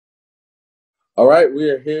All right, we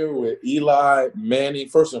are here with Eli Manning.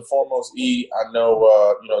 First and foremost, I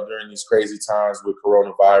know during these crazy times with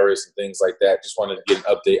coronavirus and things like that, just wanted to get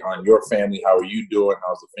an update on your family. How are you doing?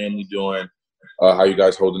 How's the family doing? How you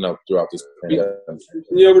guys holding up throughout this pandemic?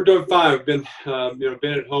 Yeah, we're doing fine. We've been,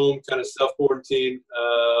 been at home, kind of self-quarantine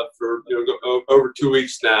for over 2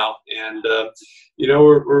 weeks now, and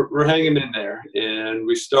we're hanging in there. And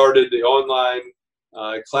we started the online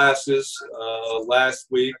classes last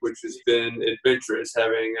week, which has been adventurous.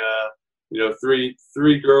 Having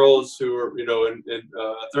three girls who are in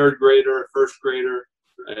a third grader, a first grader,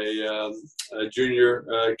 a junior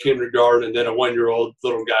kindergarten, and then a 1-year-old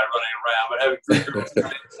little guy running around. But having 3 girls in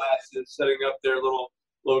classes, setting up their little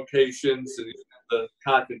locations and the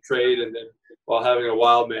concentrate, and then while having a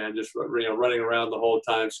wild man just running around the whole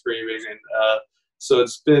time screaming. And so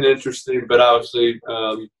it's been interesting, but obviously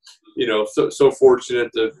so fortunate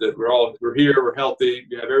that we're here, we're healthy,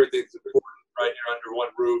 we have everything that's important right here under one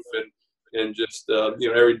roof, and just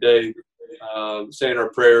every day saying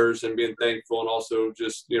our prayers and being thankful, and also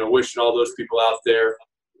just wishing all those people out there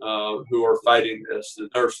who are fighting this, the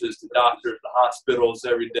nurses, the doctors, the hospitals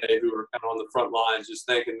every day who are kind of on the front lines, just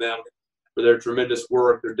thanking them for their tremendous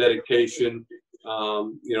work, their dedication.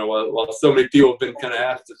 While so many people have been kind of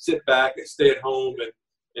asked to sit back and stay at home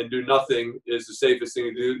and do nothing is the safest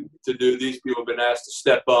thing to do. These people have been asked to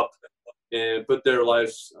step up and put their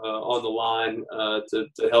lives on the line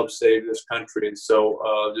to help save this country. And so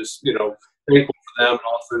just thankful for them, and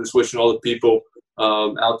also just wishing all the people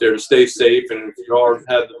out there to stay safe. And if you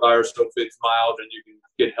have the virus, hopefully it's mild and you can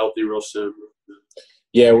get healthy real soon.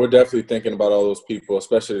 Yeah, we're definitely thinking about all those people,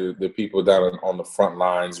 especially the people down on the front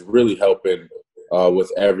lines, really helping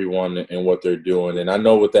with everyone and what they're doing. And I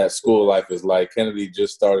know what that school life is like. Kennedy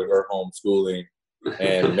just started her homeschooling,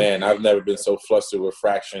 and man, I've never been so flustered with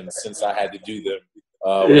fractions since I had to do them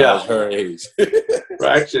when I was her age.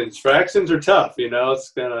 Fractions are tough.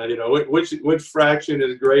 It's kind of which fraction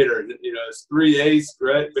is greater? It's 3/8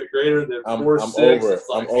 greater than 4/6.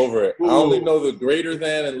 I'm over it. Ooh. I only know the greater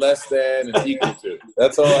than and less than and equal to.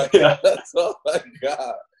 That's all I got.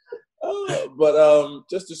 But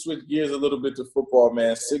just to switch gears a little bit to football,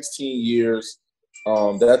 man, 16 years,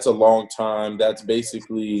 that's a long time. That's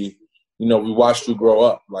basically, we watched you grow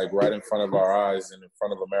up, like right in front of our eyes and in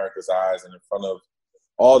front of America's eyes and in front of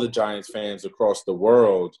all the Giants fans across the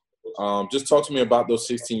world. Just talk to me about those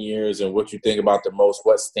 16 years and what you think about the most,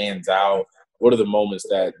 what stands out. What are the moments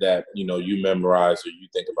that you memorize or you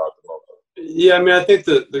think about the most? Yeah, I mean, I think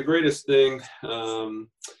the greatest thing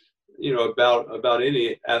about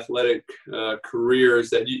any athletic career is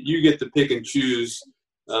that you get to pick and choose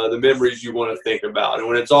the memories you want to think about, and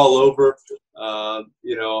when it's all over, I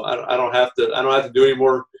don't have to do any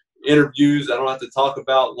more interviews. I don't have to talk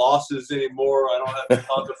about losses anymore. I don't have to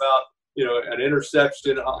talk about an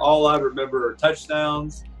interception. All I remember are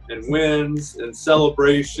touchdowns and wins and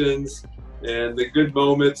celebrations and the good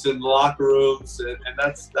moments in the locker rooms, and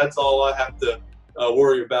that's all I have to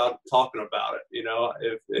worry about talking about it.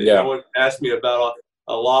 If anyone asked me about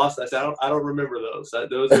a loss, I said I don't remember those.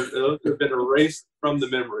 Those have been erased from the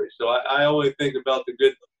memory. So I only think about the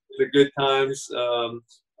good times.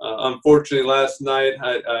 Unfortunately, last night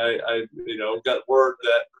I got word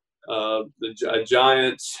that the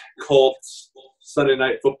Giants Colts Sunday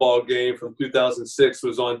night football game from 2006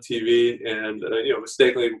 was on TV, and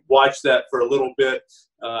mistakenly watched that for a little bit.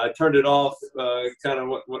 I turned it off kind of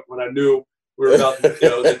when I knew we were about to,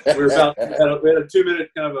 we had a 2-minute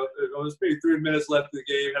kind of it was maybe 3 minutes left in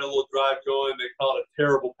the game. Had a little drive going. They called a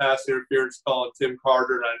terrible pass interference call on Tim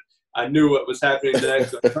Carter, and I knew what was happening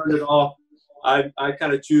next. So I turned it off. I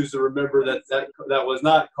kind of choose to remember that was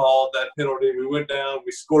not called, that penalty. We went down,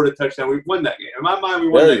 we scored a touchdown, we won that game. In my mind, we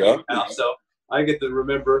won that game now, so I get to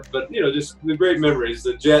remember. But just the great memories.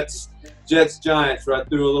 The Jets Giants, where I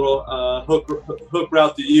threw a little hook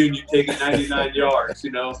route to you, and you take it 99 yards.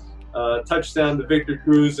 Touchdown to Victor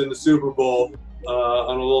Cruz in the Super Bowl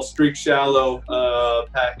on a little streak shallow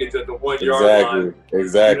package at the 1-yard line.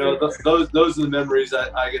 Exactly. Those are the memories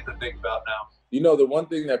I get to think about now. The one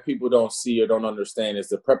thing that people don't see or don't understand is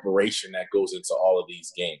the preparation that goes into all of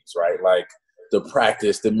these games, right? Like the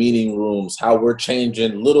practice, the meeting rooms, how we're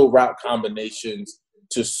changing little route combinations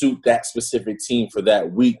to suit that specific team for that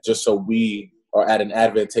week, just so we are at an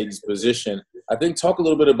advantageous position. I think talk a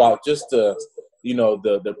little bit about just the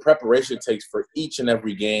preparation it takes for each and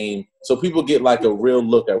every game, so people get like a real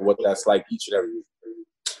look at what that's like each and every week.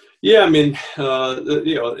 Yeah, I mean,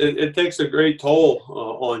 it takes a great toll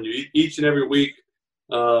on you each and every week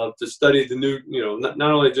to study the new, not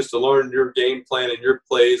only just to learn your game plan and your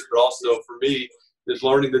plays, but also for me is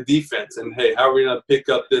learning the defense and, hey, how are we going to pick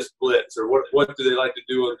up this blitz, or what do they like to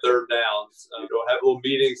do on third downs? Have little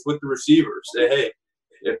meetings with the receivers. Say, hey,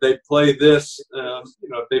 if they play this,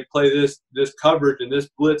 if they play this coverage and this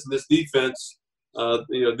blitz and this defense,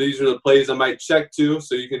 these are the plays I might check to,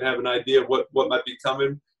 so you can have an idea of what might be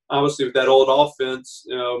coming. Obviously, with that old offense,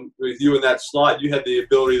 with you in that slot, you had the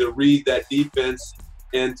ability to read that defense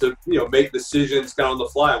and to make decisions kind of on the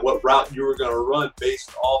fly on what route you were going to run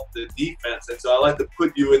based off the defense. And so I like to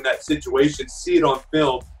put you in that situation, see it on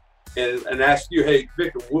film, and ask you, hey,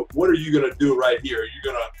 Victor, what are you going to do right here?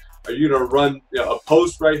 Are you going to run a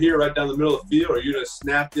post right here, right down the middle of the field? Or are you going to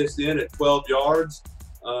snap this in at 12 yards?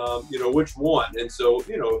 Which one? And so,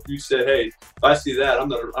 if you said, hey, if I see that, I'm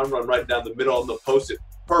running right down the middle. I'm going to post it.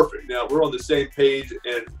 Perfect. Now we're on the same page,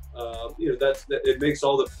 and it makes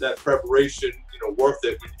all that preparation worth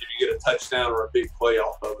it when you get a touchdown or a big play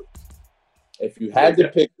off of it. If you had to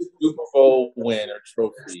pick a Super Bowl win or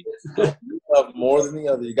trophy, you love more than the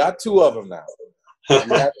other. You got two of them now. You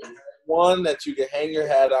have one that you can hang your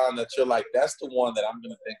hat on that you're like, that's the one that I'm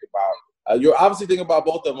going to think about. You're obviously thinking about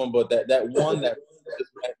both of them, but that one that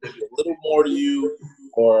just meant maybe a little more to you,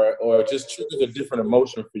 or just triggers a different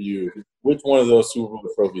emotion for you. Which one of those Super Bowl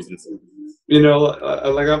trophies is it?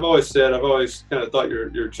 Like I've always said, I've always kind of thought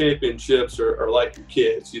your championships are like your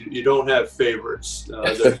kids. You don't have favorites.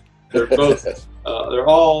 They're both. They're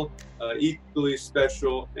all equally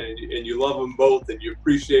special, and you love them both, and you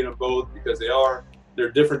appreciate them both because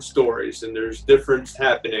they're different stories, and there's different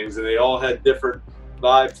happenings, and they all had different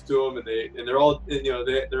vibes to them, and they're all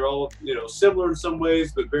they're all similar in some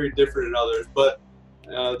ways, but very different in others. But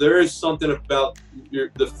there is something about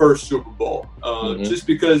the first Super Bowl, just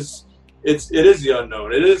because it is the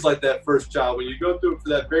unknown. It is like that first child. When you go through it for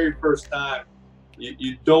that very first time,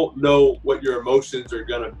 you don't know what your emotions are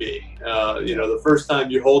going to be. The first time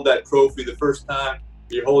you hold that trophy, the first time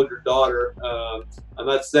you hold your daughter, I'm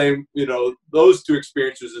not saying, those two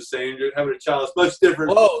experiences are the same. You're having a child is much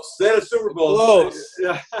different than a Super Bowl. Close.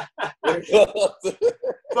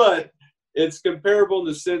 But it's comparable in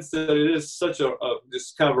the sense that it is such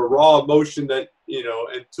this kind of a raw emotion that,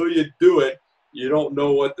 until you do it, you don't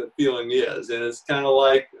know what the feeling is. And it's kind of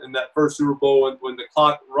like in that first Super Bowl when the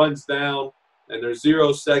clock runs down and there's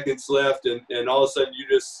 0 seconds left, and all of a sudden you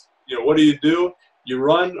just, what do? You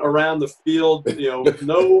run around the field, with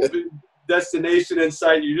no destination in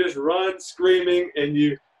sight. You just run screaming, and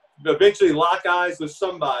you eventually lock eyes with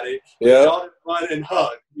somebody. Yeah. You run and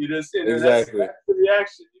hug. You just exactly. That's the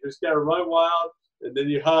reaction. You just gotta run wild, and then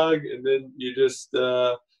you hug, and then you just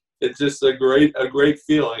it's just a great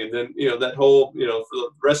feeling. And then that whole for the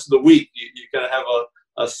rest of the week you kind of have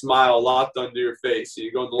a smile locked under your face. So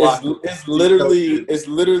you go in the locker room. It's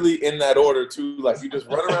literally in that order too. Like you just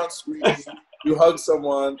run around screaming, you hug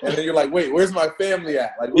someone, and then you're like, wait, where's my family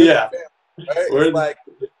at? Like, where's my family? Right? It's like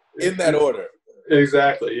in that order.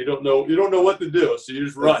 Exactly. You don't know what to do, so you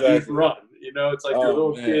just run. Exactly. You just run. It's like you're a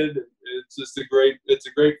little kid. It's just a great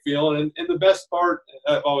feeling. And the best part,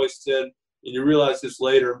 I've always said, and you realize this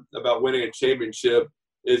later about winning a championship,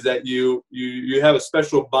 is that you have a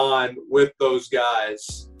special bond with those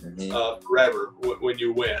guys forever when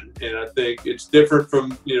you win. And I think it's different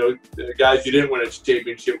from the guys you didn't win a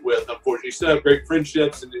championship with. Unfortunately, you still have great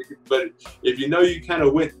friendships, but if you kind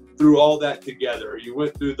of went through all that together, you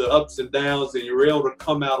went through the ups and downs, and you were able to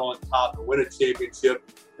come out on top and win a championship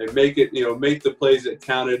and make the plays that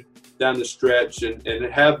counted down the stretch, and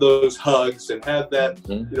have those hugs and have that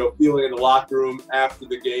feeling in the locker room after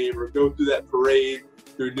the game, or go through that parade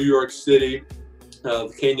through New York City,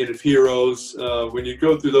 the Canyon of Heroes. When you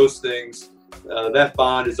go through those things, that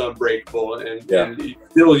bond is unbreakable, and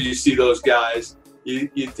you see those guys, you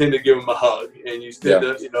tend to give them a hug, and you tend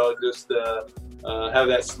to just have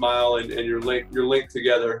that smile, and you're linked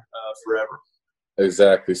together forever.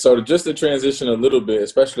 Exactly. So just to transition a little bit,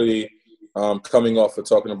 especially coming off of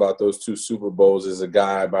talking about those two Super Bowls, is a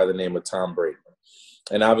guy by the name of Tom Brady.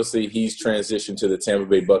 And obviously he's transitioned to the Tampa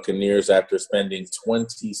Bay Buccaneers after spending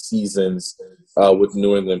 20 seasons with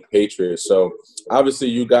New England Patriots. So obviously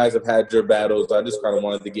you guys have had your battles. I just kind of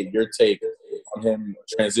wanted to get your take on him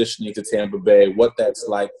transitioning to Tampa Bay, what that's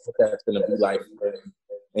like, what that's going to be like for him,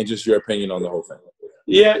 and just your opinion on the whole thing.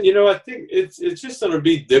 Yeah, I think it's just going to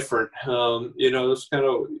be different. It's kind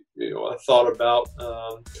of, I thought about,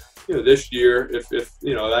 this year, if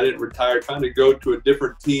I didn't retire, trying to go to a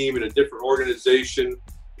different team and a different organization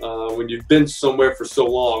when you've been somewhere for so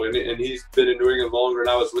long. And he's been in New England longer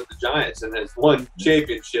than I was with the Giants, and has won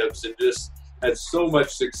championships and just had so much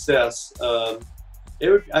success.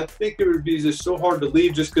 I think it would be just so hard to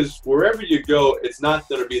leave, just because wherever you go, it's not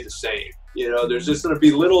going to be the same. There's just going to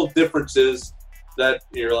be little differences that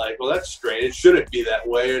you're like, well, that's strange. It shouldn't be that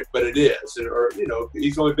way, but it is. Or,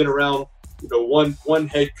 he's only been around, one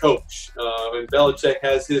head coach. And Belichick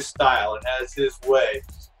has his style and has his way.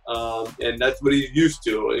 And that's what he's used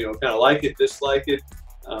to, kind of like it, dislike it.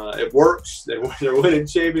 It works. They're winning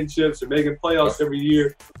championships. They're making playoffs every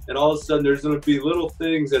year. And all of a sudden there's going to be little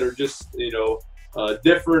things that are just,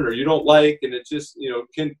 different or you don't like. And it's just,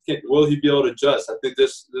 will he be able to adjust? I think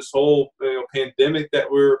this whole pandemic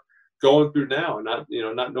that we're going through now and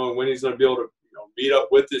not knowing when he's going to be able to, meet up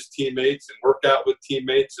with his teammates and work out with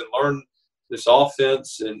teammates and learn this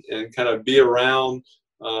offense and kind of be around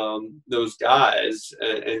those guys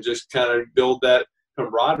and just kind of build that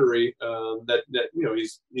camaraderie that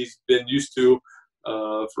he's been used to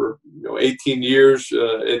for 18 years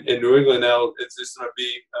in New England. Now it's just going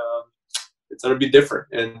to be different,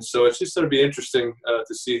 and so it's just going to be interesting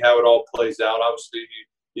to see how it all plays out. Obviously,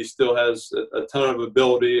 he still has a ton of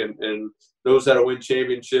ability and knows how to win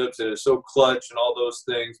championships and is so clutch and all those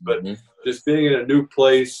things. But just being in a new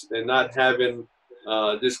place and not having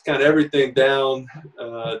just kind of everything down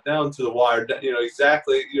to the wire,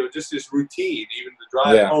 exactly, just his routine, even the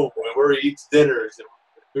drive home and where he eats dinners and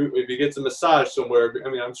if he gets a massage somewhere. I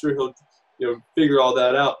mean, I'm sure he'll figure all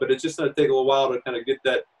that out, but it's just going to take a little while to kind of get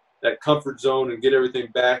that comfort zone and get everything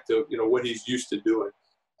back to, what he's used to doing.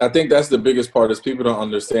 I think that's the biggest part is people don't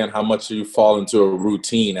understand how much you fall into a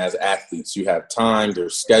routine as athletes. You have time,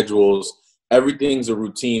 there's schedules, everything's a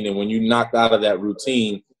routine. And when you knock out of that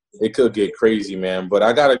routine, it could get crazy, man. But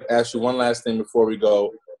I got to ask you one last thing before we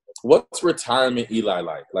go. What's retirement Eli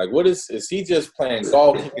like? Like, is he just playing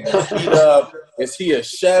golf, kicking his feet up? Is he a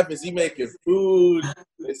chef? Is he making food?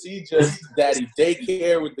 Is he just daddy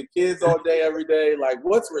daycare with the kids all day, every day? Like,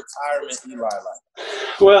 what's retirement Eli like?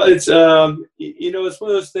 Well, it's, it's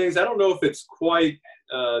one of those things. I don't know if it's quite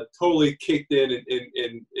totally kicked in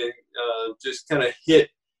and just kind of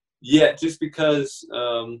hit yet, just because,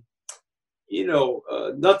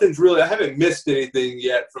 nothing's really – I haven't missed anything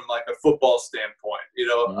yet from, like, a football standpoint,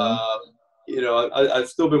 I've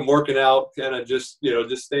still been working out, kind of just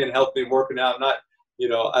staying healthy and working out. Not,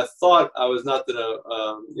 I thought I was not going to,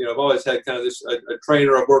 I've always had kind of this a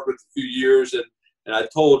trainer I've worked with a few years, and I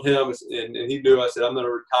told him, and he knew, I said, I'm going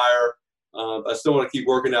to retire. I still want to keep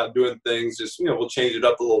working out and doing things. Just, we'll change it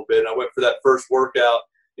up a little bit. And I went for that first workout.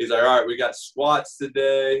 He's like, all right, we got squats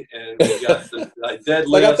today, and we got some deadlifts.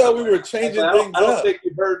 Like, I thought we were changing things up. I don't think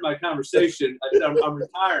you heard my conversation. I said, I'm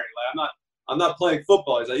retiring. Like, I'm not playing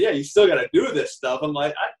football. He's like, yeah, you still got to do this stuff. I'm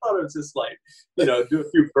like, I thought it was just like, do a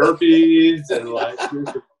few burpees and like do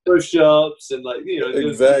some push-ups and like,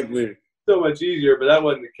 exactly. So much easier, but that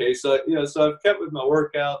wasn't the case. So, so I've kept with my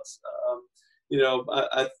workouts.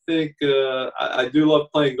 I think I do love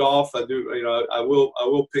playing golf. I do, I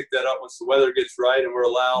will pick that up once the weather gets right and we're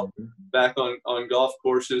allowed back on golf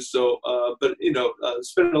courses. So, but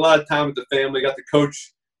spending a lot of time with the family. Got to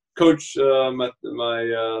coach my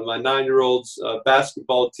 9-year-old's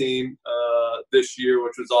basketball team this year,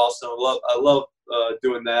 which was awesome. I love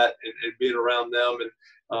doing that and being around them,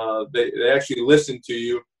 and they actually listen to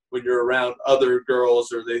you when you're around other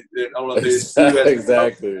girls, or they I don't know if they see you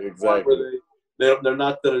exactly. They're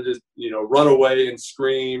not going to just run away and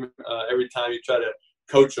scream every time you try to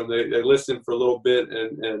coach them. They listen for a little bit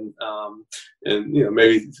and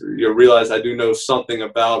maybe realize I do know something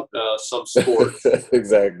about some sport.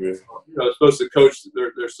 Exactly. I was supposed to coach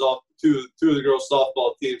their two of the girls'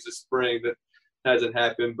 softball teams this spring. That hasn't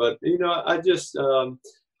happened, but I just I'm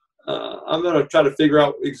going to try to figure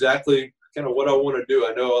out exactly kind of what I want to do.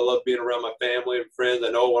 I know I love being around my family and friends. I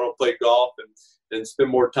know I want to play golf and spend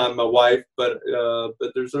more time with my wife, but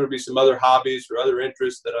there's going to be some other hobbies or other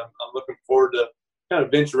interests that I'm looking forward to kind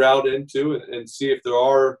of venture out into and see if there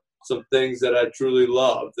are some things that I truly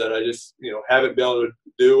love that I just, haven't been able to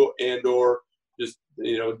do and or just,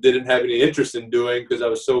 didn't have any interest in doing because I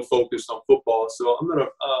was so focused on football. So I'm going to,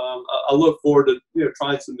 I look forward to,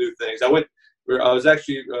 trying some new things. I was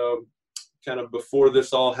actually kind of before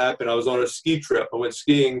this all happened, I was on a ski trip. I went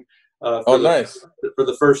skiing for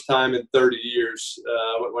the first time in 30 years.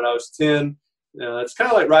 When I was 10, it's kind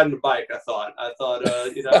of like riding a bike. I thought,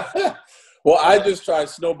 Well, I just tried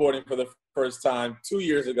snowboarding for the first time 2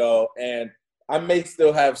 years ago, and I may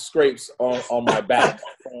still have scrapes on my back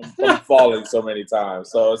from falling so many times.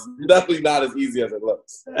 So it's definitely not as easy as it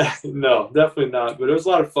looks. No, definitely not. But it was a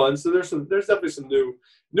lot of fun. So there's definitely some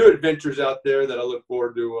new adventures out there that I look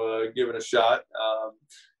forward to giving a shot.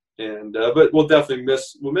 But we'll definitely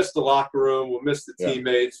miss the locker room. We'll miss the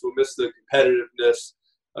teammates. We'll miss the competitiveness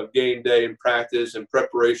of game day and practice and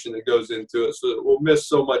preparation that goes into it. So we'll miss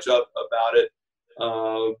so much about it.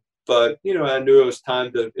 But I knew it was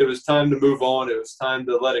time to move on. It was time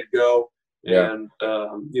to let it go. Yeah. And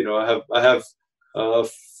I have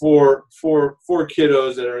 4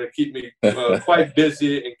 kiddos that are going to keep me quite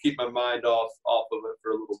busy and keep my mind off of it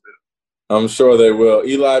for a little bit. I'm sure they will.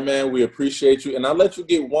 Eli, man, we appreciate you. And I'll let you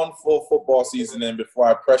get one full football season in before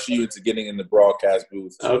I pressure you into getting in the broadcast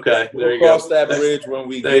booth. Okay, there you go. We'll cross that bridge when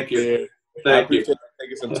we get there. I appreciate you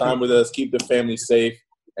taking some time with us. Keep the family safe.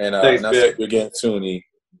 And thanks, I'll see you again soon, E.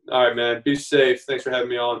 All right, man. Be safe. Thanks for having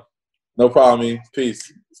me on. No problem, E.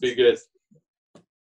 Peace. Be good.